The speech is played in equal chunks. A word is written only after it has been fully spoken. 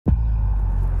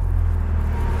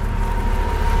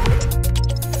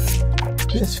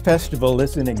This festival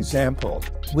is an example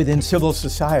within civil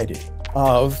society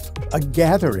of a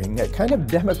gathering, a kind of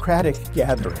democratic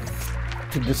gathering,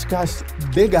 to discuss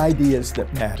big ideas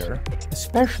that matter,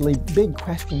 especially big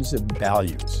questions of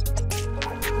values.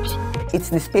 It's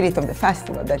the spirit of the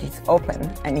festival that it's open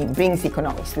and it brings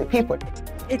economics to the people.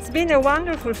 It's been a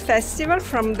wonderful festival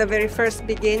from the very first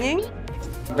beginning.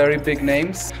 Very big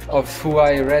names of who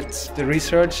I read the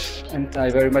research, and I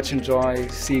very much enjoy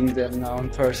seeing them now in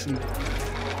person.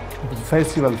 The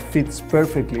festival fits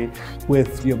perfectly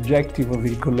with the objective of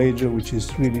the Collegio, which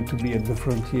is really to be at the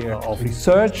frontier of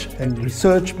research and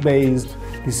research-based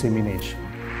dissemination.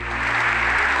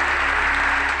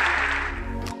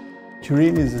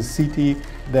 Turin is a city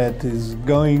that is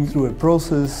going through a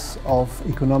process of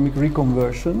economic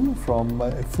reconversion from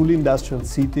a fully industrial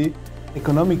city.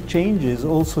 Economic changes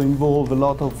also involve a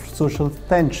lot of social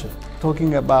tension.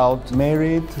 Talking about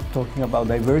merit, talking about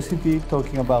diversity,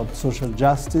 talking about social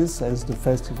justice, as the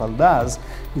festival does,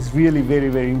 is really very,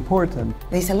 very important.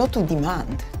 There's a lot of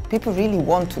demand. People really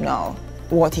want to know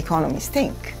what economists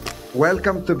think.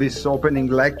 Welcome to this opening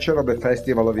lecture of the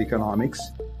Festival of Economics.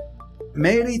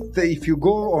 Merit, if you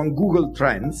go on Google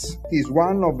Trends, is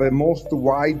one of the most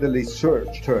widely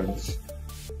searched terms.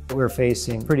 We're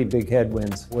facing pretty big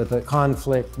headwinds with a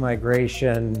conflict,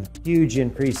 migration, huge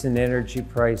increase in energy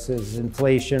prices,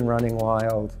 inflation running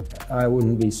wild. I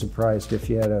wouldn't be surprised if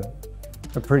you had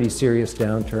a pretty serious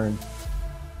downturn.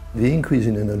 The increase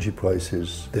in energy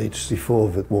prices dates before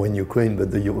the war in Ukraine,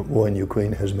 but the war in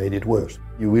Ukraine has made it worse.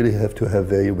 You really have to have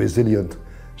very resilient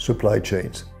supply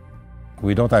chains.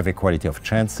 We don't have equality of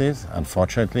chances.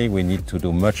 Unfortunately, we need to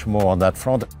do much more on that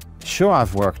front. Sure,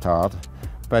 I've worked hard,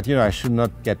 but I should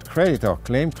not get credit or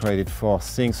claim credit for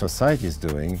things society is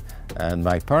doing and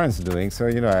my parents doing. So,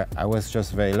 I was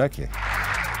just very lucky.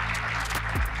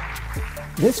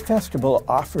 This festival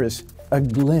offers a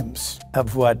glimpse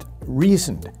of what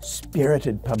reasoned,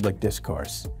 spirited public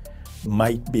discourse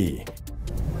might be.